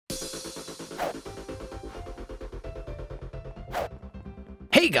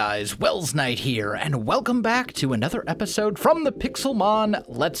Hey guys, Welsknight here, and welcome back to another episode from the Pixelmon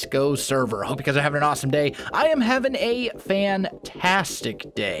Let's Go server. Hope you guys are having an awesome day. I am having a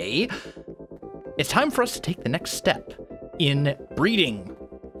fantastic day. It's time for us to take the next step in breeding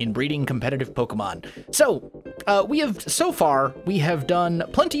competitive Pokemon. So, we have done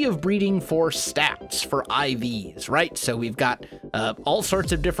plenty of breeding for stats, for IVs, right? So we've got all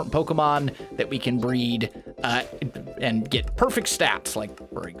sorts of different Pokemon that we can breed and get perfect stats. Like,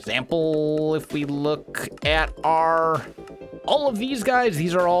 for example, if we look at all of these guys,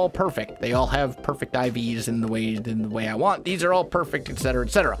 these are all perfect. They all have perfect IVs in the way I want. These are all perfect, etc.,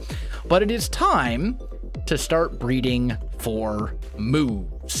 etc. But it is time to start breeding for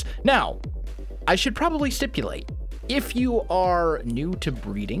moves. Now, I should probably stipulate, if you are new to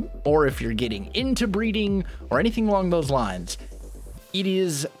breeding, or if you're getting into breeding, or anything along those lines, it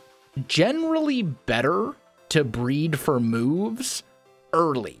is generally better to breed for moves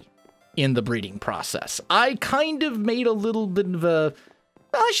early in the breeding process. I kind of made a little bit of a,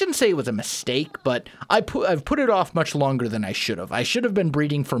 well, I shouldn't say it was a mistake, but I've put it off much longer than I should have. I should have been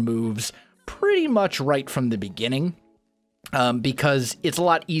breeding for moves pretty much right from the beginning, because it's a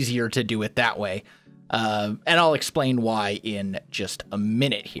lot easier to do it that way. And I'll explain why in just a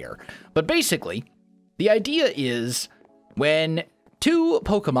minute here. But basically, the idea is when two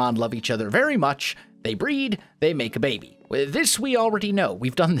Pokemon love each other very much, they breed, they make a baby. This we already know.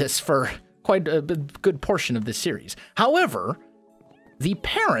 We've done this for quite a good portion of this series. However, the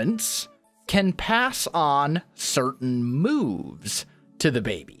parents can pass on certain moves to the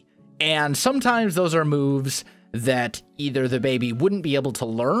baby. And sometimes those are moves that either the baby wouldn't be able to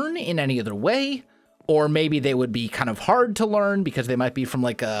learn in any other way, or maybe they would be kind of hard to learn because they might be from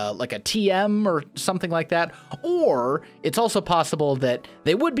like a TM or something like that. Or it's also possible that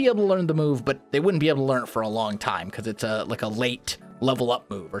they would be able to learn the move, but they wouldn't be able to learn it for a long time because it's like a late level up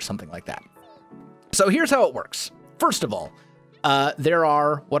move or something like that. So here's how it works. First of all, there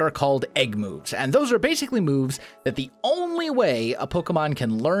are what are called egg moves, and those are basically moves that the only way a Pokemon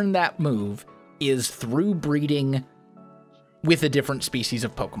can learn that move is through breeding with a different species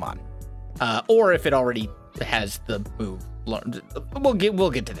of Pokemon. Or if it already has the move learned. We'll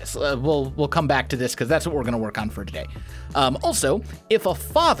get to this. We'll come back to this because that's what we're going to work on for today. Also, if a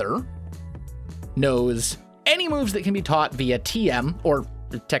father knows any moves that can be taught via TM, or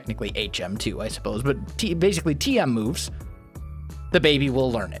technically HM too, I suppose, but basically TM moves, the baby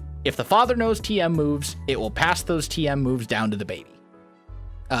will learn it. If the father knows TM moves, it will pass those TM moves down to the baby.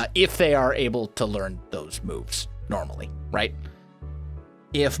 If they are able to learn those moves normally, right?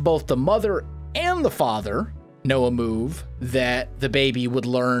 If both the mother and the father know a move that the baby would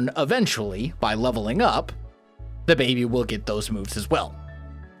learn eventually by leveling up, the baby will get those moves as well.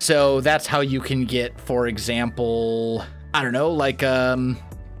 So that's how you can get, for example, I don't know, like, I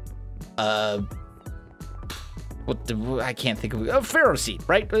can't think of a Pharaoh Seed,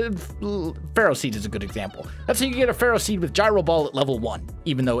 right? Pharaoh Seed is a good example. That's how you get a Pharaoh Seed with Gyro Ball at level 1,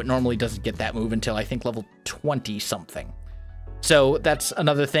 even though it normally doesn't get that move until I think level 20 something. So that's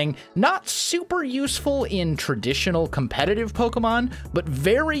another thing. Not super useful in traditional competitive Pokemon, but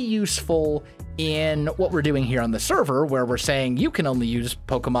very useful in what we're doing here on the server, where we're saying you can only use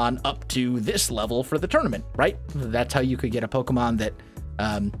Pokemon up to this level for the tournament, right? That's how you could get a Pokemon that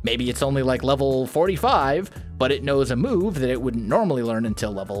maybe it's only like level 45, but it knows a move that it wouldn't normally learn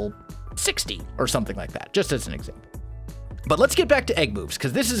until level 60 or something like that, just as an example. But let's get back to egg moves,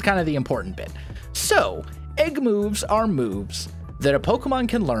 because this is kind of the important bit. So, egg moves are moves that a Pokemon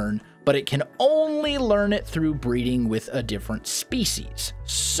can learn, but it can only learn it through breeding with a different species.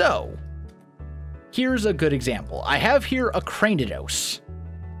 So, here's a good example. I have here a Cranidos,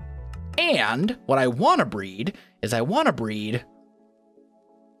 and what I want to breed is I want to breed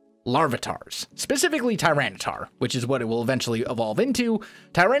Larvitars, specifically Tyranitar, which is what it will eventually evolve into.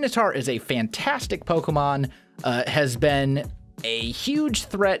 Tyranitar is a fantastic Pokemon, has been a huge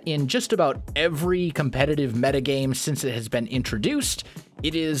threat in just about every competitive metagame since it has been introduced.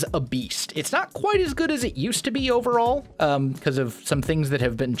 It is a beast. It's not quite as good as it used to be overall, because of some things that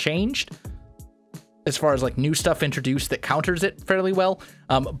have been changed, as far as like new stuff introduced that counters it fairly well.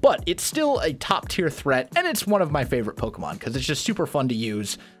 But it's still a top tier threat, and it's one of my favorite Pokemon because it's just super fun to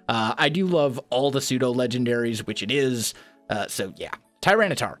use. I do love all the pseudo legendaries, which it is. So yeah,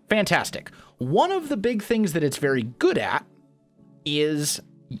 Tyranitar, fantastic. One of the big things that it's very good at is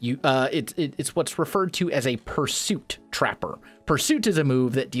it's what's referred to as a Pursuit Trapper. Pursuit is a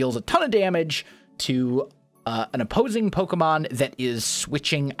move that deals a ton of damage to an opposing Pokemon that is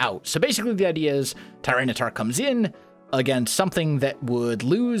switching out. So basically the idea is Tyranitar comes in against something that would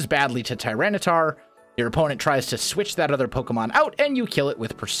lose badly to Tyranitar. Your opponent tries to switch that other Pokemon out, and you kill it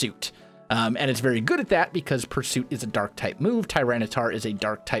with Pursuit. And it's very good at that because Pursuit is a Dark-type move. Tyranitar is a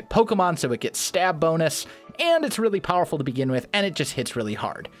Dark-type Pokemon, so it gets stab bonus, and it's really powerful to begin with, and it just hits really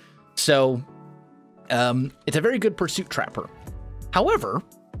hard. So, it's a very good Pursuit trapper. However,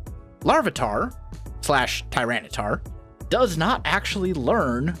 Larvitar / Tyranitar does not actually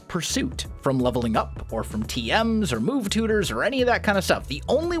learn Pursuit from leveling up, or from TMs, or move tutors, or any of that kind of stuff. The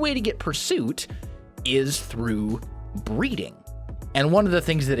only way to get Pursuit is through breeding. And one of the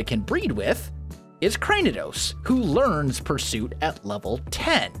things that it can breed with is Cranidos, who learns Pursuit at level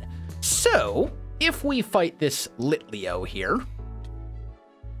 10. So, if we fight this Litleo here,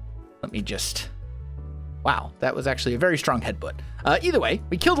 let me just... Wow, that was actually a very strong headbutt. Either way,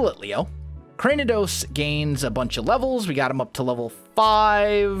 we killed Litleo. Cranidos gains a bunch of levels. We got him up to level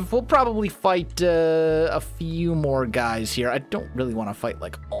 5. We'll probably fight a few more guys here. I don't really want to fight,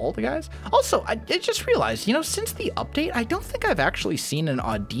 like, all the guys. Also, I just realized, you know, since the update, I don't think I've actually seen an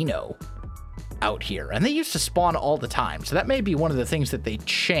Audino out here. And they used to spawn all the time. So that may be one of the things that they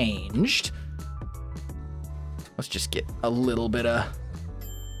changed. Let's just get a little bit of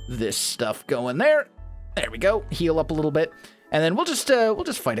this stuff going there. There we go. Heal up a little bit. And then we'll just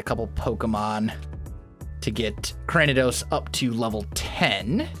fight a couple Pokemon to get Cranidos up to level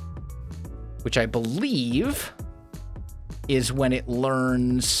 10, which I believe is when it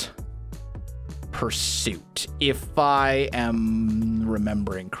learns Pursuit, if I am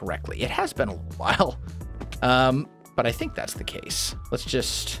remembering correctly. It has been a little while, but I think that's the case. Let's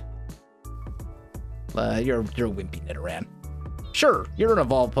just... you're a wimpy Nidoran. Sure, you're an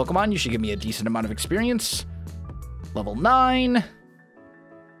evolved Pokemon. You should give me a decent amount of experience. Level 9.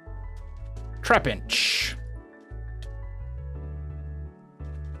 Trapinch.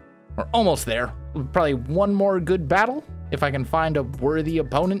 We're almost there. Probably one more good battle, if I can find a worthy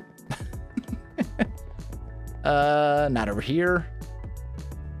opponent. Not over here.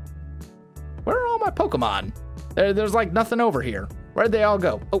 Where are all my Pokemon? There's like nothing over here. Where'd they all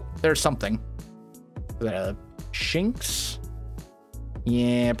go? Oh, there's something. Shinx?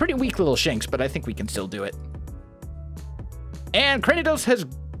 Yeah, pretty weak little Shinx, but I think we can still do it. And Cranidos has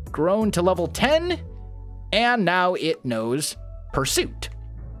grown to level 10, and now it knows Pursuit.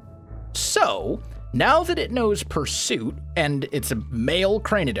 So, now that it knows Pursuit, and it's a male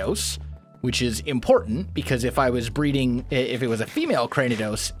Cranidos, which is important, because if I was breeding, if it was a female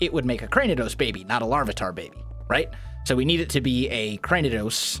Cranidos, it would make a Cranidos baby, not a Larvitar baby, right? So we need it to be a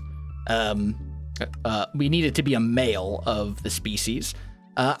Cranidos, we need it to be a male of the species.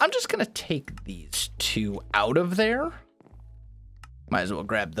 I'm just gonna take these two out of there. Might as well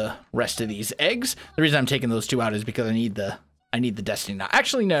grab the rest of these eggs. The reason I'm taking those two out is because I need the Destiny Knot.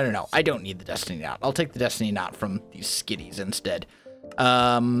 Actually, no. I don't need the Destiny Knot. I'll take the Destiny Knot from these skitties instead.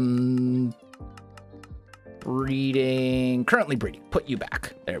 Breeding. Currently breeding. Put you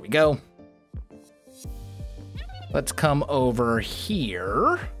back. There we go. Let's come over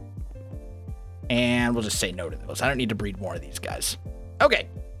here. And we'll just say no to those. I don't need to breed more of these guys. Okay.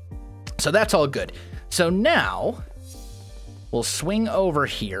 So that's all good. So now... we'll swing over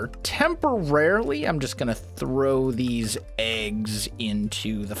here. Temporarily, I'm just going to throw these eggs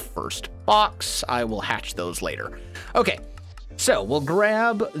into the first box. I will hatch those later. Okay, so we'll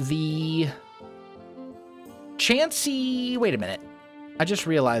grab the Chansey... wait a minute. I just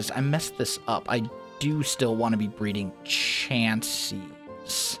realized I messed this up. I do still want to be breeding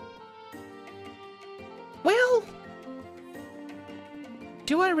Chanseys. Well...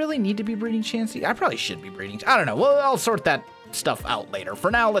 do I really need to be breeding Chansey? I probably should be breeding... I don't know. Well, I'll sort that stuff out later. For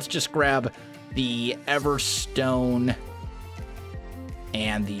now, let's just grab the Everstone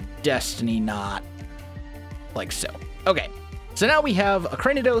and the Destiny Knot, like so. Okay, so now we have a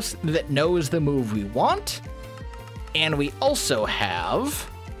Cranidos that knows the move we want, and we also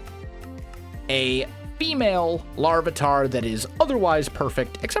have a female Larvitar that is otherwise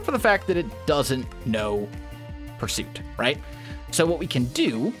perfect, except for the fact that it doesn't know Pursuit, right? So what we can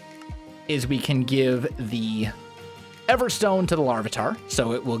do is we can give the Everstone to the Larvitar,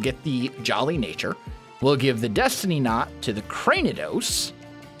 so it will get the jolly nature. We'll give the Destiny Knot to the Cranidos,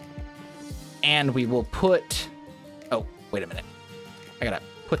 and we will put... oh, wait a minute. I gotta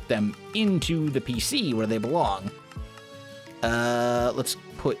put them into the PC where they belong. Let's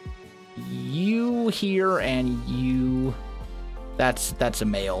put you here and you... That's a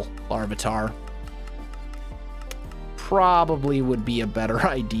male Larvitar. Probably would be a better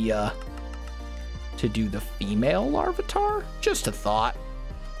idea to do the female Larvitar. Just a thought.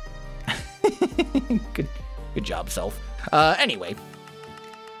 Good job, self. Anyway.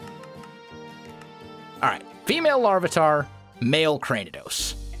 All right, female Larvitar, male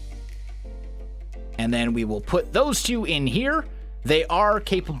Cranidos. And then we will put those two in here. They are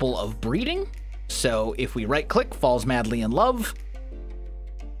capable of breeding. So if we right-click, falls madly in love,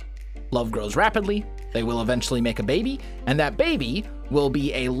 love grows rapidly. They will eventually make a baby, and that baby will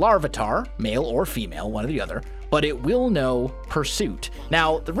be a larvitar, male or female, one or the other, but it will know pursuit.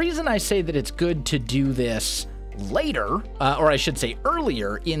 Now, the reason I say that it's good to do this later, or I should say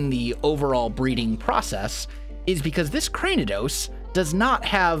earlier in the overall breeding process, is because this Cranidos does not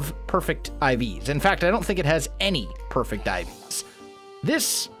have perfect IVs. In fact, I don't think it has any perfect IVs.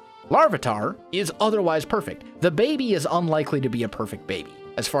 This larvitar is otherwise perfect. The baby is unlikely to be a perfect baby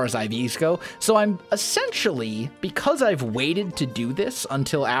as far as IVs go. So I'm essentially, because I've waited to do this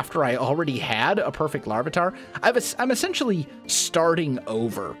until after I already had a perfect larvitar, I'm essentially starting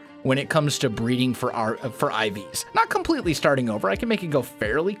over when it comes to breeding for IVs. Not completely starting over. I can make it go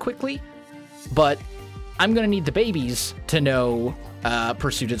fairly quickly, but I'm going to need the babies to know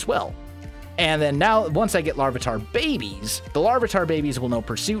pursuit as well. And then now, once I get larvitar babies, the larvitar babies will know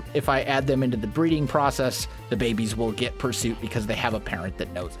pursuit. If I add them into the breeding process, the babies will get pursuit because they have a parent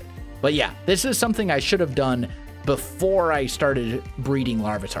that knows it. But yeah, this is something I should have done before I started breeding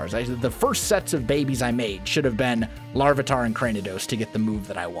larvitars. The first sets of babies I made should have been larvitar and Cranidos to get the move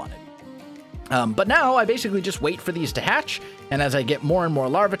that I wanted. But now I basically just wait for these to hatch, and as I get more and more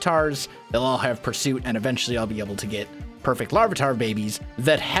larvitars, they'll all have pursuit, and eventually I'll be able to get perfect larvitar babies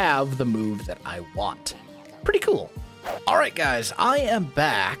that have the move that I want. Pretty cool. All right, guys, I am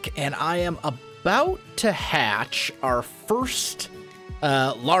back, and I am about to hatch our first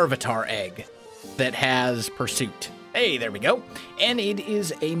larvitar egg that has pursuit. Hey, there we go. And it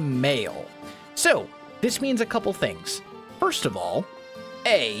is a male. So this means a couple things. First of all,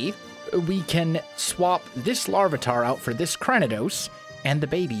 we can swap this larvitar out for this Cranidos, and the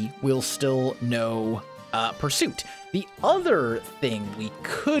baby will still know pursuit. The other thing we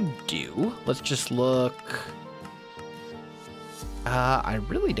could do, let's just look. I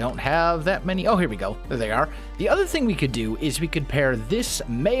really don't have that many. Oh, here we go. There they are. The other thing we could do is we could pair this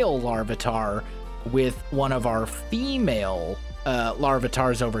male larvitar with one of our female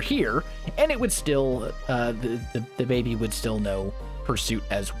larvitars over here, and it would still, the baby would still know pursuit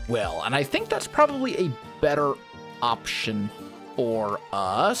as well. And I think that's probably a better option for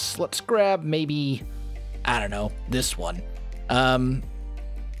us. Let's grab maybe, I don't know, this one. And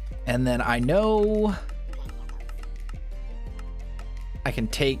then I know I can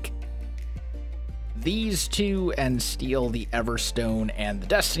take these two and steal the Everstone and the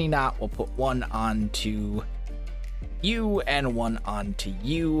Destiny Knot. We'll put one onto you and one onto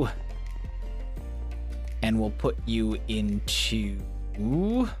you. And we'll put you into,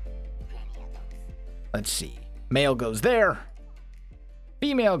 let's see, male goes there,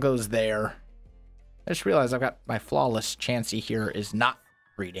 female goes there. I just realized I've got my flawless Chansey here is not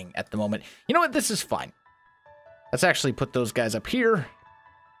breeding at the moment. You know what? This is fine. Let's actually put those guys up here,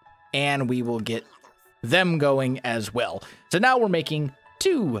 and we will get them going as well. So now we're making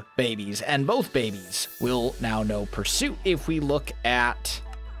 2 babies, and both babies will now know pursuit. If we look at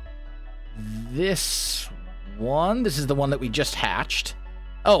this one, this is the one that we just hatched.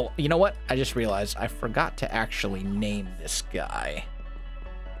 Oh, you know what? I just realized I forgot to actually name this guy.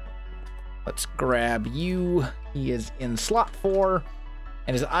 Let's grab you. He is in slot 4,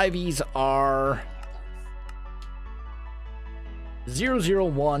 and his IVs are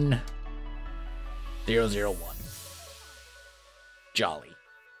 001, 001. Jolly.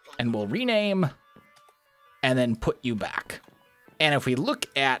 And we'll rename and then put you back. And if we look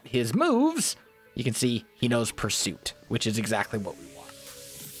at his moves, you can see he knows pursuit, which is exactly what we want.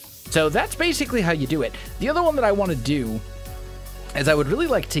 So that's basically how you do it. The other one that I want to do is I would really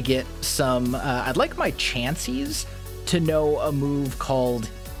like to get some, I'd like my Chanseys to know a move called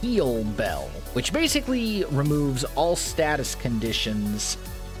Heal Bell, which basically removes all status conditions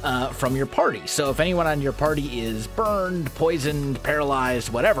from your party. So if anyone on your party is burned, poisoned, paralyzed,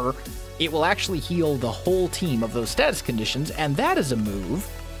 whatever, it will actually heal the whole team of those status conditions, and that is a move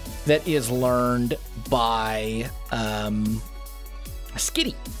that is learned by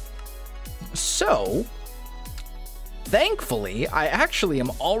Skitty. So thankfully, I actually am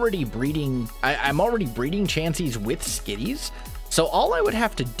already breeding, I'm already breeding Chanseys with Skitties. So all I would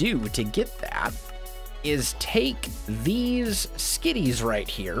have to do to get that is take these Skitties right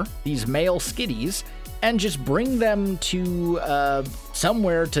here, these male Skitties, and just bring them to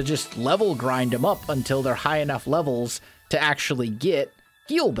somewhere to just level grind them up until they're high enough levels to actually get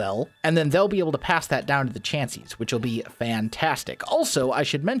Heal Bell, and then they'll be able to pass that down to the Chanseys, which will be fantastic. Also, I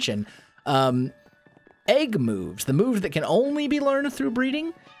should mention, egg moves, the moves that can only be learned through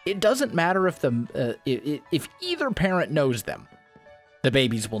breeding, it doesn't matter if if either parent knows them, the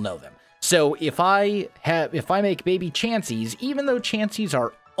babies will know them. So if I make baby Chanseys, even though Chanseys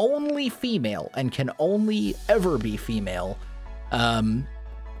are only female and can only ever be female,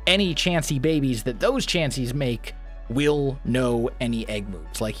 any Chansey babies that those Chanseys make will know any egg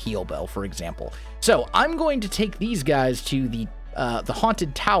moves, like Heal Bell, for example. So I'm going to take these guys to the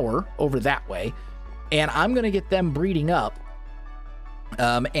Haunted Tower over that way, and I'm going to get them breeding up.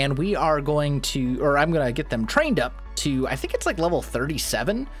 And we are going to, or I'm going to get them trained up to, I think it's like level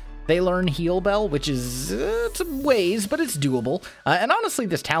 37. They learn Heal Bell, which is it's a ways, but it's doable. And honestly,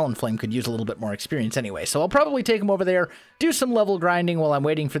 this Talonflame could use a little bit more experience anyway. So I'll probably take them over there, do some level grinding while I'm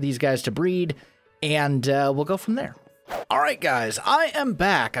waiting for these guys to breed, and we'll go from there. All right, guys, I am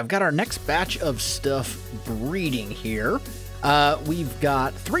back. I've got our next batch of stuff breeding here. We've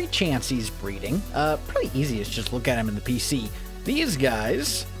got 3 Chanseys breeding. Pretty easy. It's just look at them in the PC. These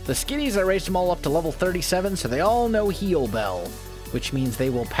guys, the Skitties, I raised them all up to level 37, so they all know Heal Bell, which means they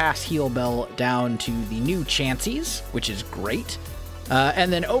will pass Heal Bell down to the new Chanseys, which is great.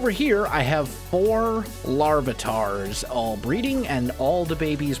 And then over here, I have 4 Larvatars all breeding, and all the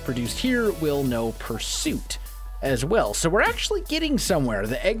babies produced here will know Pursuit as well. So we're actually getting somewhere.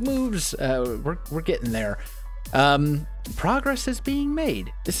 The egg moves, we're getting there. Progress is being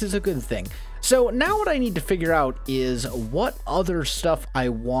made. This is a good thing. So now what I need to figure out is what other stuff I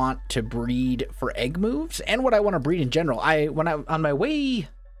want to breed for egg moves and what I want to breed in general. On my way,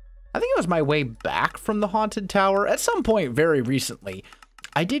 I think it was my way back from the Haunted Tower, at some point very recently,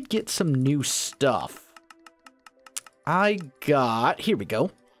 I did get some new stuff. Here we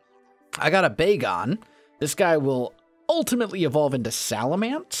go. I got a Bagon. This guy will ultimately evolve into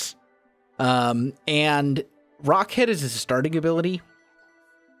Salamence. And Rockhead is his starting ability.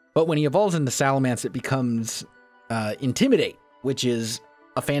 But when he evolves into Salamence, it becomes Intimidate, which is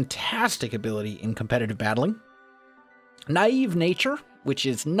a fantastic ability in competitive battling. Naive Nature, which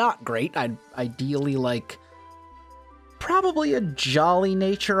is not great. I'd ideally like probably a Jolly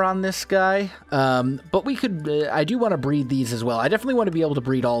Nature on this guy. But we could, I do want to breed these as well. I definitely want to be able to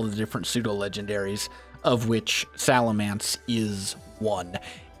breed all the different pseudo-legendaries, of which Salamence is one.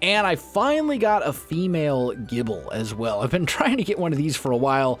 And I finally got a female Gibble as well. I've been trying to get one of these for a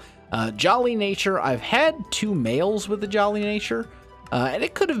while. Jolly Nature, I've had 2 males with the Jolly Nature. And I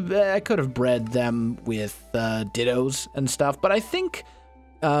could have bred them with Dittos and stuff. But I think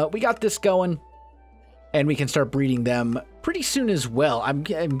we got this going, and we can start breeding them pretty soon as well. I'm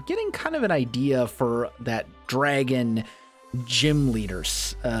getting kind of an idea for that Dragon Gym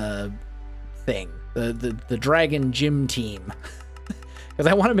Leaders thing. The Dragon Gym team. Because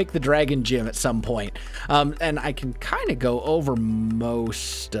I want to make the Dragon Gym at some point. And I can kind of go over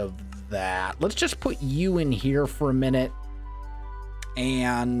most of that. Let's just put you in here for a minute.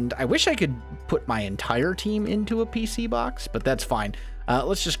 And I wish I could put my entire team into a PC box, but that's fine.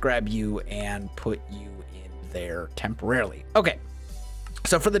 Let's just grab you and put you in there temporarily. Okay,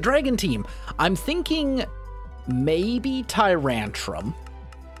 so for the Dragon team, I'm thinking maybe Tyrantrum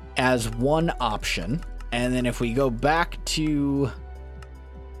as one option. And then if we go back to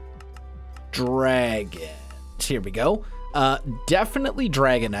Dragons, here we go. Definitely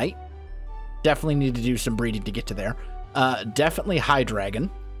Dragonite. Definitely need to do some breeding to get to there. Definitely Hydreigon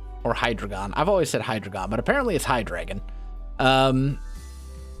or Hydreigon. I've always said Hydreigon, but apparently it's Hydreigon. Gonna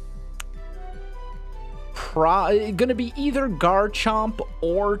be either Garchomp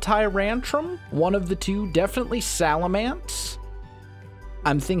or Tyrantrum. One of the two. Definitely Salamence.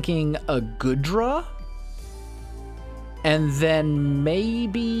 I'm thinking a Goodra. And then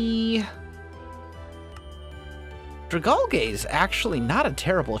maybe Dragalge's actually not a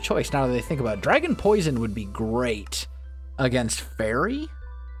terrible choice now that I think about it. Dragon Poison would be great against Fairy.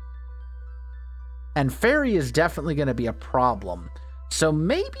 And Fairy is definitely going to be a problem. So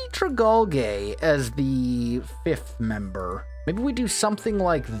maybe Dragalge as the 5th member. Maybe we do something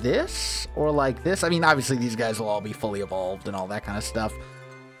like this or like this. I mean, obviously these guys will all be fully evolved and all that kind of stuff.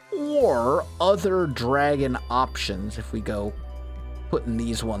 Or other dragon options if we go putting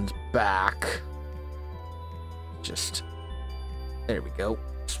these ones back. Just, there we go.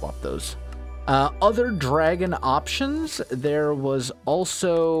 Swap those. Other dragon options. There was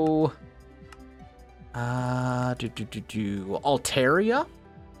also Altaria,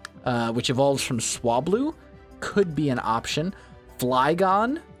 which evolves from Swablu. Could be an option.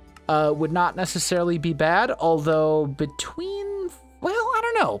 Flygon would not necessarily be bad, although between, well, I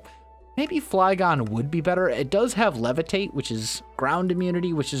don't know. Maybe Flygon would be better. It does have Levitate, which is ground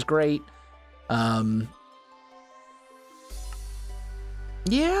immunity, which is great.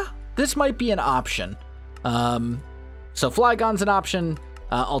 Yeah, this might be an option. So Flygon's an option.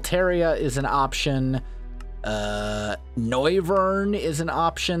 Altaria is an option. Noivern is an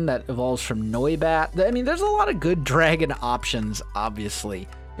option that evolves from Noibat. I mean, there's a lot of good dragon options, obviously.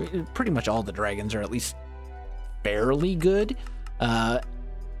 Pretty much all the dragons are at least fairly good.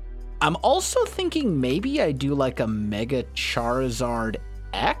 I'm also thinking maybe I do like a Mega Charizard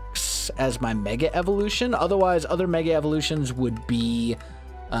X as my Mega Evolution. Otherwise, other Mega Evolutions would be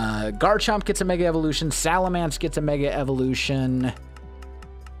Garchomp gets a Mega Evolution, Salamence gets a Mega Evolution,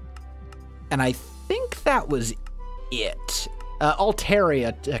 and I think that was it.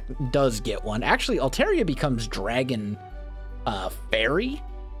 Altaria does get one. Actually, Altaria becomes Dragon Fairy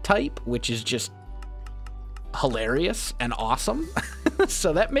type, which is just hilarious and awesome.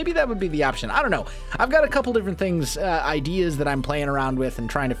 So maybe that would be the option. I don't know. I've got a couple different things, ideas that I'm playing around with and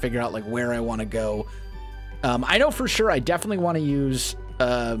trying to figure out like where I want to go. I know for sure I definitely want to use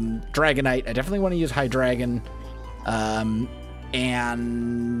Dragonite. I definitely want to use Hydreigon.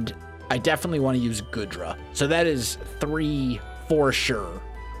 And I definitely want to use Goodra. So that is 3 for sure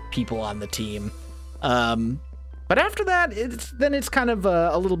people on the team. But after that, it's kind of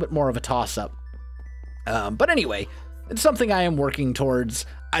a little bit more of a toss-up. But anyway, it's something I am working towards.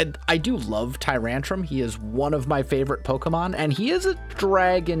 I do love Tyrantrum. He is one of my favorite Pokemon, and he is a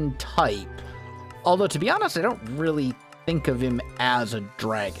dragon type. Although, to be honest, I don't really think of him as a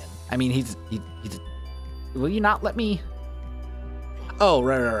dragon. I mean, he's will you not let me? Oh,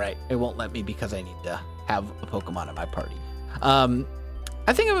 right. It won't let me because I need to have a Pokemon in my party.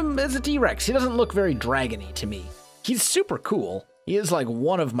 I think of him as a T-Rex. He doesn't look very dragony to me. He's super cool. He is like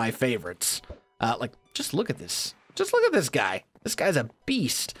one of my favorites. Like, just look at this. Just look at this guy. This guy's a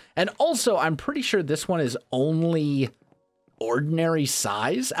beast. And also, I'm pretty sure this one is only ordinary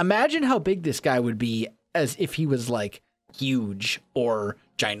size. Imagine how big this guy would be as if he was like huge or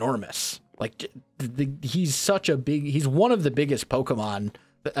ginormous. Like he's such a big, he's one of the biggest Pokemon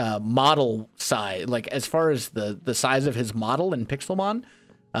model size. Like as far as the size of his model in Pixelmon,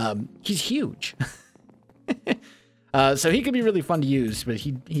 he's huge. So he could be really fun to use, but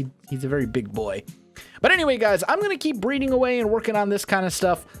he's a very big boy. But anyway, guys, I'm going to keep breeding away and working on this kind of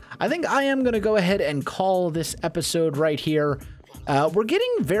stuff. I think I am going to go ahead and call this episode right here. We're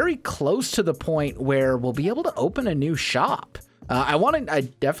getting very close to the point where we'll be able to open a new shop. I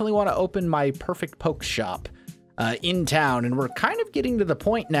definitely want to open my Perfect Poke shop in town, and we're kind of getting to the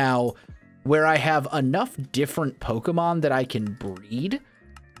point now where I have enough different Pokemon that I can breed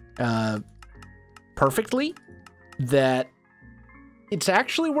perfectly that it's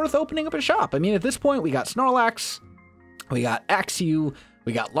actually worth opening up a shop. I mean, at this point, we got Snorlax, we got Axew,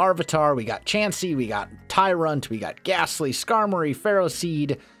 we got Larvitar, we got Chansey, we got Tyrunt, we got Ghastly, Skarmory,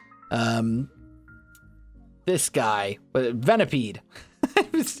 Ferroseed, this guy, Venipede.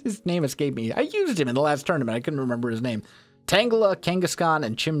 His name escaped me. I used him in the last tournament. I couldn't remember his name. Tangela, Kangaskhan,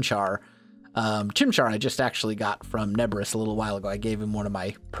 and Chimchar. Chimchar I just actually got from Nebris a little while ago. I gave him one of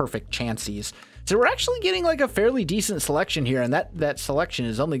my perfect Chanseys. So we're actually getting like a fairly decent selection here, and that selection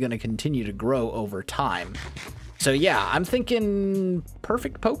is only going to continue to grow over time. So yeah, I'm thinking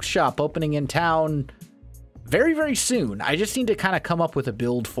Perfect Poke shop opening in town very, very soon. I just need to kind of come up with a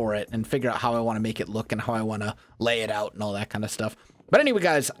build for it and figure out how I want to make it look and how I want to lay it out and all that kind of stuff. But anyway,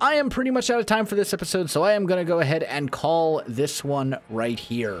 guys, I am pretty much out of time for this episode, so I am going to go ahead and call this one right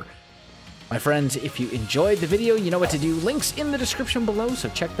here. My friends, if you enjoyed the video, you know what to do. Links in the description below, so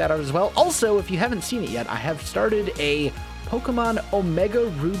check that out as well. Also, if you haven't seen it yet, I have started a Pokemon Omega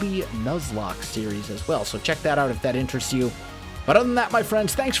Ruby Nuzlocke series as well, so check that out if that interests you. But other than that, my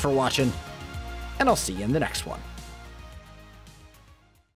friends, thanks for watching, and I'll see you in the next one.